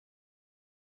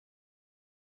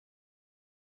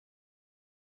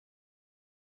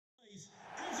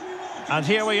And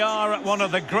here we are at one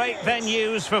of the great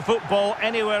venues for football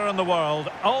anywhere in the world,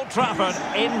 Old Trafford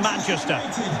in Manchester.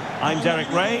 I'm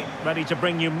Derek Ray, ready to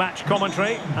bring you match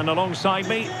commentary, and alongside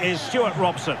me is Stuart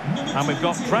Robson. And we've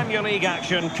got Premier League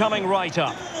action coming right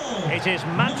up. It is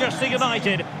Manchester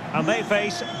United, and they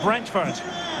face Brentford.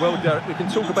 Well, Derek, we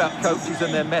can talk about coaches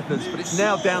and their methods, but it's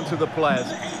now down to the players.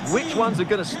 Which ones are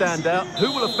going to stand out, who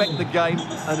will affect the game,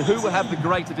 and who will have the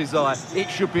greater desire? It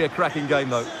should be a cracking game,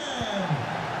 though.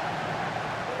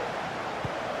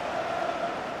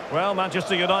 Well,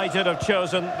 Manchester United have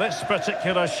chosen this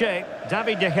particular shape.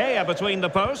 David De Gea between the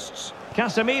posts.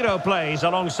 Casemiro plays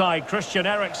alongside Christian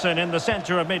Eriksen in the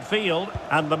centre of midfield.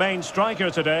 And the main striker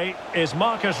today is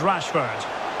Marcus Rashford.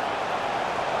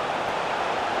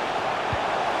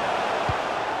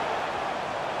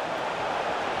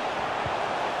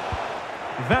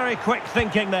 Very quick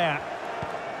thinking there.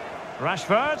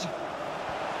 Rashford.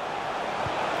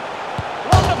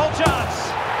 Wonderful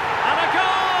chance. And a goal!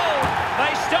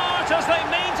 They start as they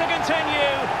mean to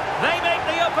continue. They make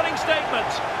the opening statement.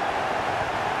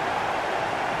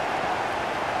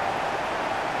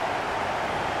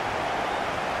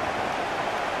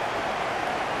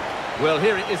 Well,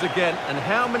 here it is again, and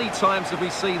how many times have we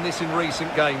seen this in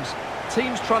recent games?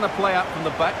 Teams trying to play out from the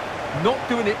back, not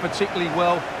doing it particularly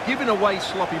well, giving away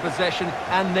sloppy possession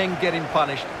and then getting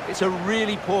punished. It's a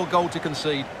really poor goal to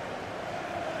concede.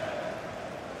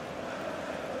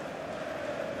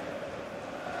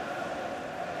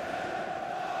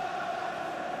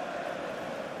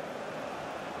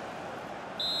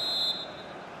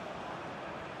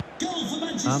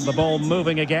 And the ball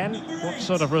moving again. What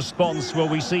sort of response will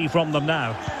we see from them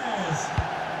now?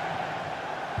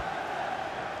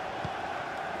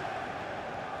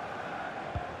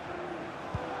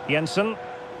 Jensen.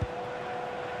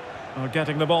 Oh,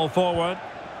 getting the ball forward,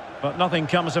 but nothing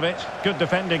comes of it. Good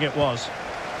defending it was.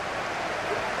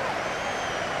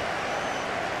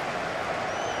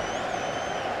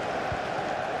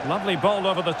 Lovely ball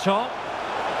over the top.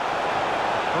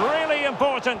 Really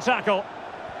important tackle.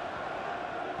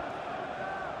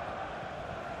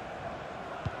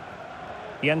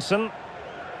 Jensen.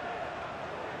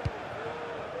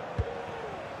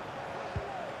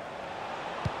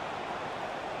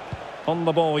 On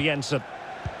the ball, Jensen.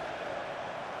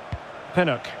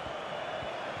 Pinnock.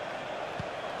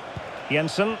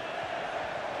 Jensen.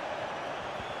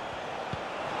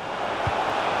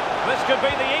 This could be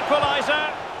the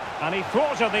equaliser. And he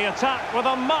thwarted the attack with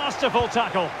a masterful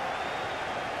tackle.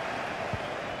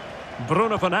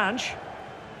 Bruno Fernandes.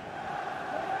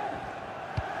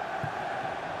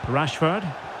 Rashford.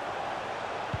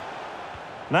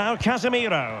 Now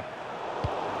Casemiro.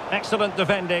 Excellent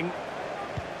defending.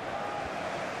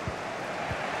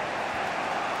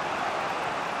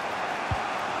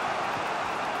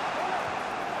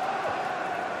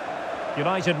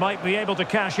 United might be able to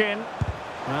cash in.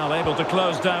 Well, able to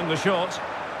close down the shot.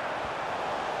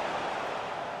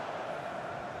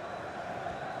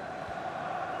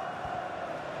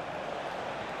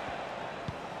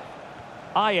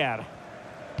 Ayer.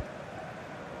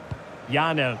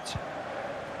 Janelt.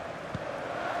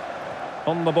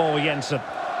 On the ball, Jensen.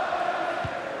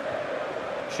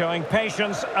 Showing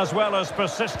patience as well as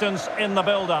persistence in the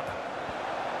build-up.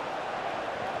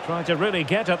 Trying to really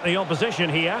get at the opposition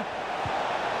here,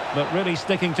 but really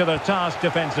sticking to their task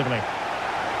defensively.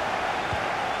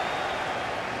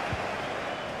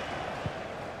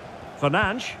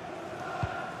 Fernandes.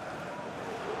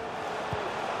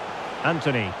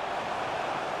 Anthony.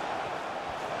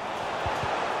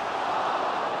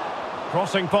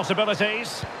 Crossing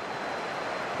possibilities.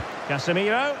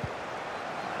 Casemiro.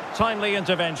 Timely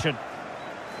intervention.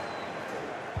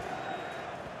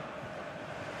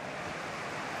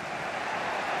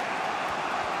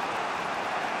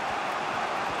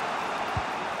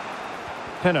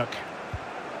 Pinnock.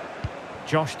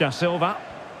 Josh Da Silva.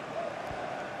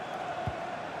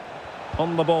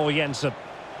 On the ball, Jensen.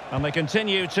 And they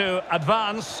continue to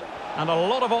advance. And a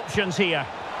lot of options here.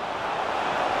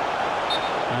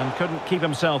 And couldn't keep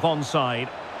himself onside.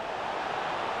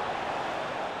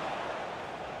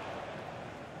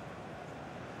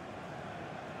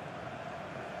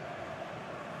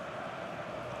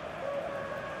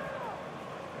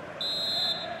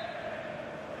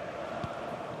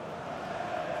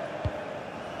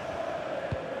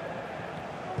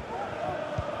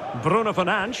 Bruno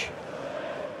Fernandes.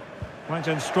 Went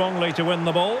in strongly to win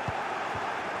the ball.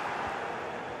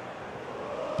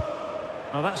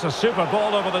 Well, that's a super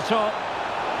ball over the top.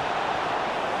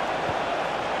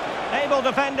 Able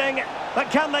defending,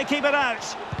 but can they keep it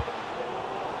out?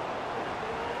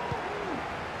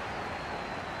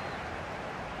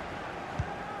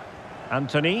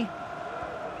 Anthony.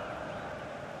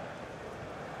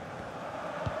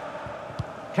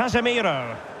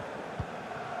 Casemiro.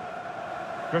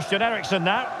 Christian Eriksen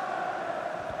now.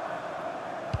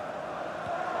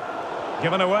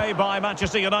 Given away by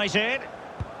Manchester United.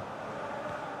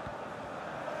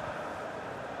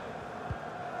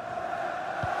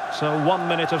 So 1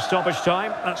 minute of stoppage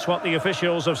time. That's what the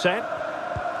officials have said.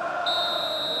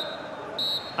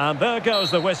 And there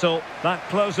goes the whistle. That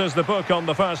closes the book on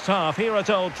the first half here at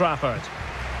Old Trafford.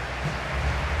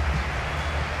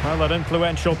 Well, an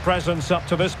influential presence up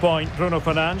to this point, Bruno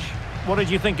Fernandes. What did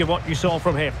you think of what you saw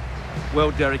from him?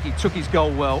 Well, Derek, he took his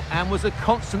goal well and was a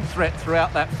constant threat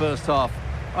throughout that first half.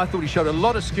 I thought he showed a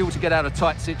lot of skill to get out of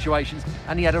tight situations,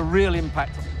 and he had a real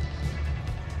impact.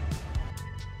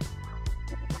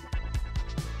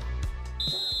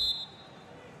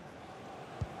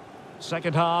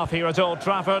 Second half here at Old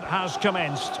Trafford has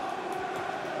commenced.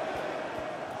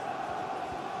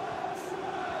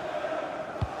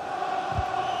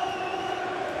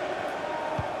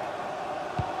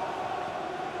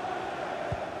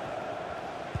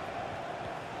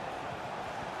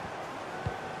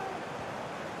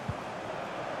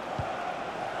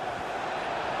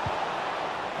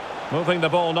 Moving the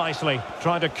ball nicely,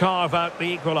 trying to carve out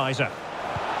the equaliser.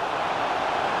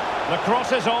 The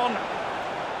cross is on.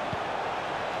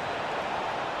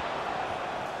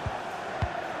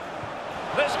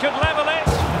 This could level it,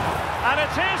 and it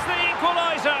is the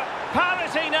equaliser.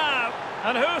 Parity now,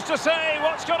 and who's to say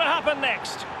what's going to happen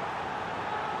next?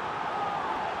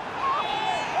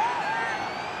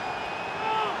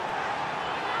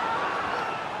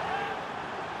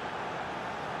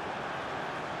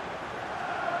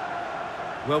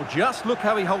 Well, just look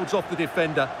how he holds off the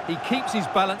defender. He keeps his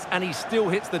balance and he still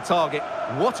hits the target.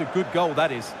 What a good goal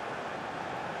that is.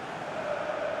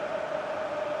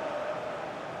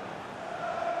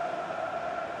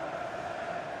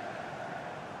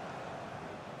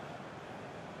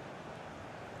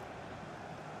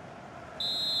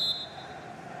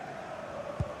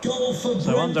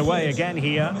 So underway again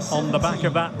here on the back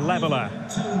of that leveller.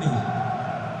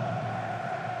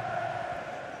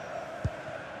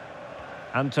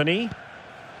 Anthony.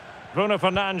 Bruno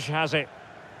Fernandes has it.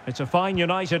 It's a fine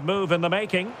United move in the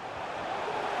making.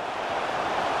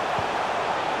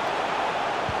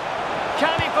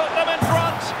 Can he put them in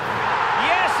front?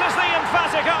 Yes is the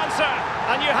emphatic answer.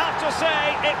 And you have to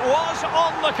say it was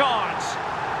on the cards.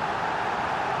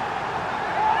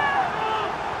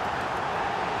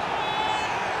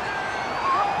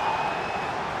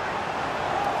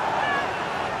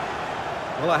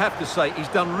 Well, I have to say, he's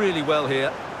done really well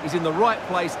here. He's in the right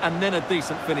place and then a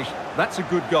decent finish. That's a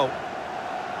good goal.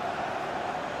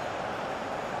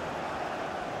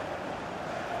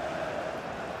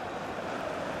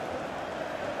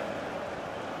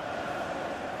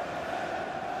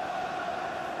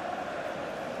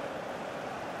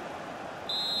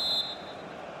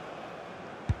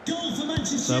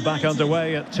 So back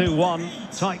underway at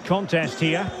 2-1. Tight contest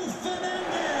here.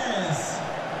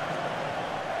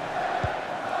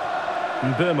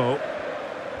 Mbeumo.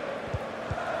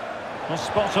 Well,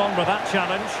 spot on with that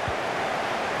challenge.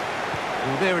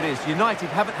 Well, there it is. United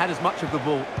haven't had as much of the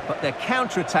ball, but their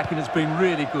counter-attacking has been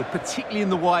really good, particularly in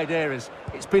the wide areas.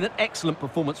 It's been an excellent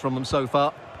performance from them so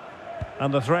far.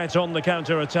 And the threat on the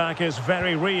counter-attack is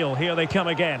very real. Here they come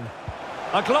again.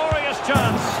 A glorious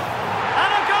chance.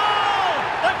 And a goal!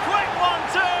 The quick one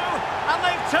too! And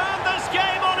they've turned this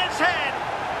game on its head.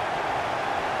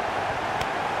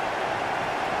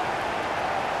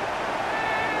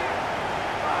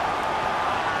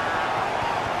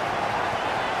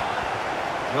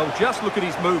 Well, just look at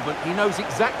his movement. He knows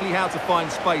exactly how to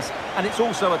find space, and it's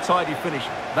also a tidy finish.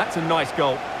 That's a nice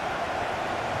goal.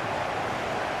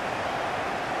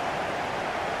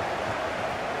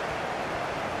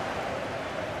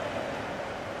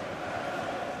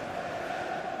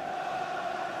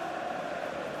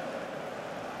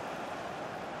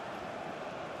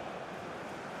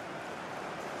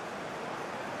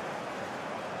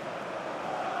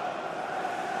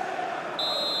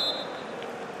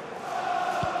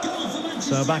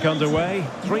 So back underway,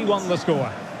 3-1 the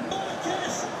score.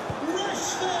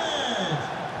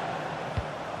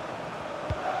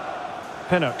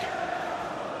 Pinnock.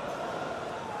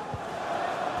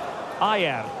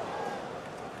 Ayer.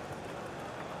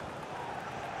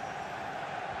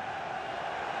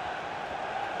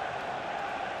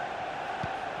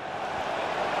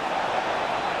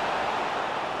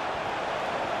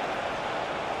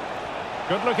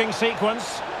 Good-looking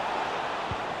sequence.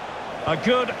 A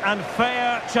good and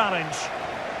fair challenge.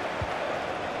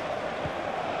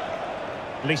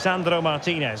 Lisandro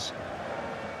Martinez.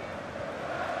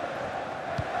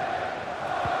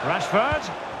 Rashford.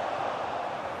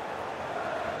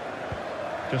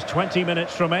 Just 20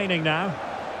 minutes remaining now.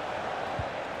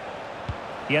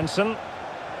 Jensen.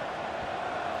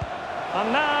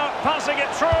 And now passing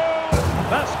it through.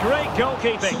 That's great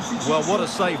goalkeeping. Well, what a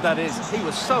save that is. He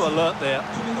was so alert there.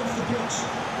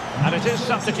 And it is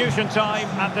substitution time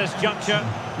at this juncture,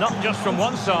 not just from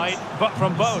one side, but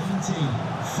from both.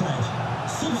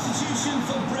 Substitution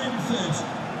for Brentford.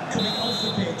 Coming off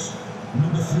the pitch,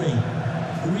 number 3,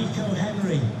 Rico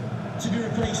Henry, to be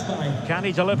replaced by... Can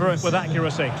he deliver it with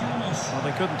accuracy? Well,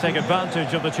 they couldn't take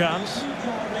advantage of the chance.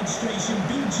 Registration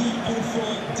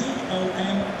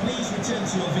BG04DOM. Please return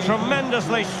to your vehicle.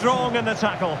 Tremendously strong in the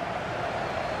tackle.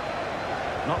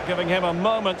 Not giving him a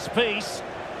moment's peace.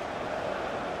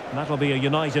 And that'll be a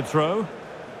United throw.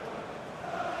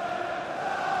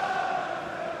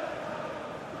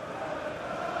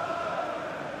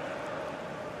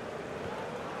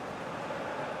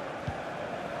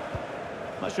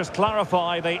 Let's just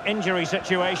clarify the injury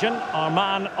situation. Our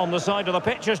man on the side of the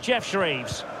pitch is Jeff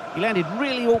Shreves. He landed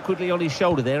really awkwardly on his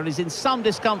shoulder there and is in some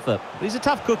discomfort. But he's a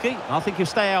tough cookie. I think he'll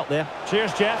stay out there.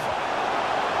 Cheers, Jeff.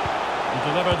 He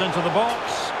delivered into the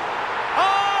box.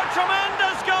 Oh,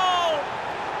 tremendous goal!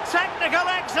 Technical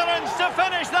excellence to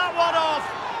finish that one off.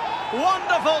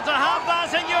 Wonderful to have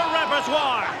that in your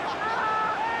repertoire.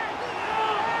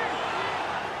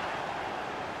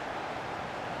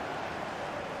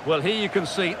 Well, here you can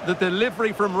see the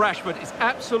delivery from Rashford is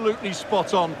absolutely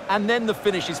spot on, and then the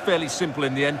finish is fairly simple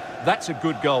in the end. That's a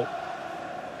good goal.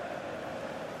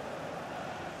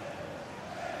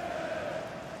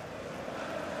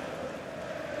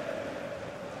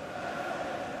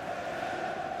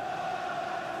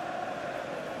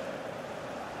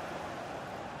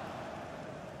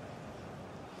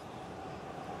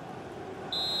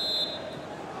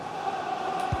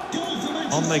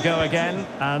 On they go again,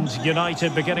 and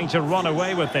United beginning to run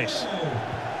away with this.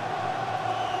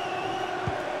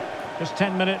 Just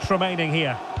 10 minutes remaining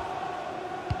here.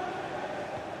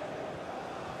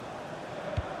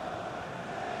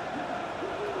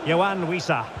 Yohan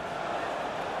Wissa.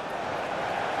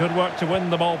 Good work to win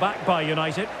the ball back by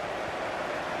United.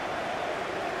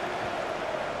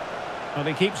 And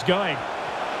he keeps going.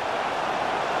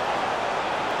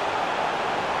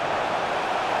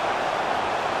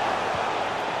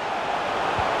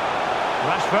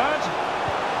 Rashford.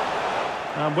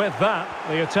 And with that,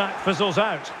 the attack fizzles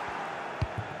out.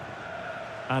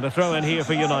 And a throw in here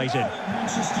for United.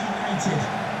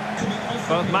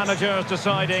 Both managers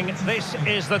deciding this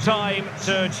is the time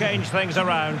to change things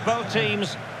around. Both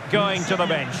teams going to the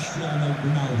bench.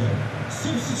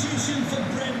 Substitution for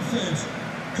Brentford.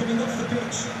 Coming off the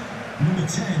pitch, number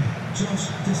 10, Josh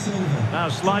De Silva. Now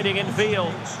sliding in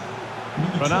field.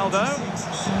 Ronaldo.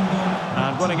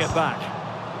 And winning it back.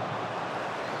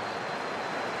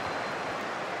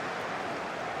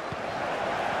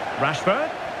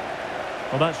 Rashford.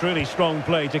 Well, that's really strong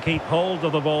play to keep hold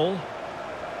of the ball.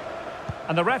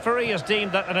 And the referee has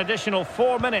deemed that an additional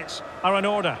 4 minutes are in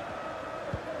order.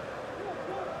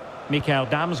 Mikael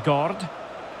Damsgaard.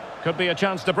 Could be a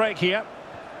chance to break here.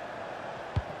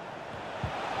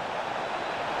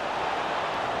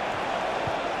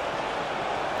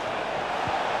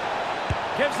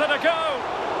 Gives it a go.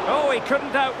 Oh, he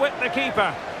couldn't outwit the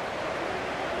keeper.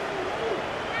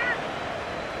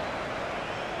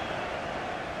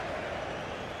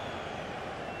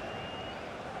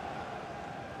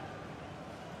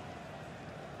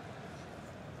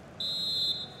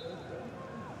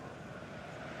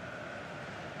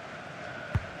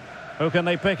 Who can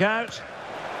they pick out?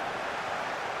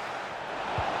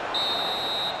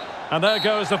 And there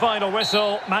goes the final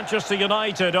whistle. Manchester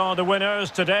United are the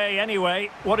winners today anyway.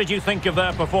 What did you think of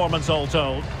their performance, all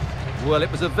told? Well,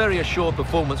 it was a very assured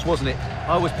performance, wasn't it?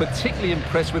 I was particularly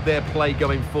impressed with their play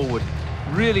going forward.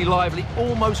 Really lively,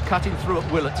 almost cutting through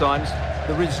at will at times.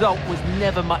 The result was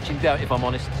never much in doubt, if I'm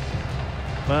honest.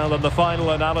 Well, in the final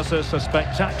analysis, a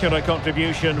spectacular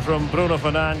contribution from Bruno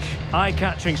Fernandes.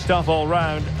 Eye-catching stuff all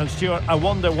round. And Stuart, I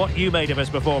wonder what you made of his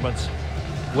performance.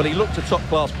 Well, he looked a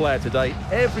top-class player today.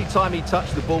 Every time he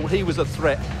touched the ball, he was a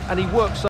threat, and he worked so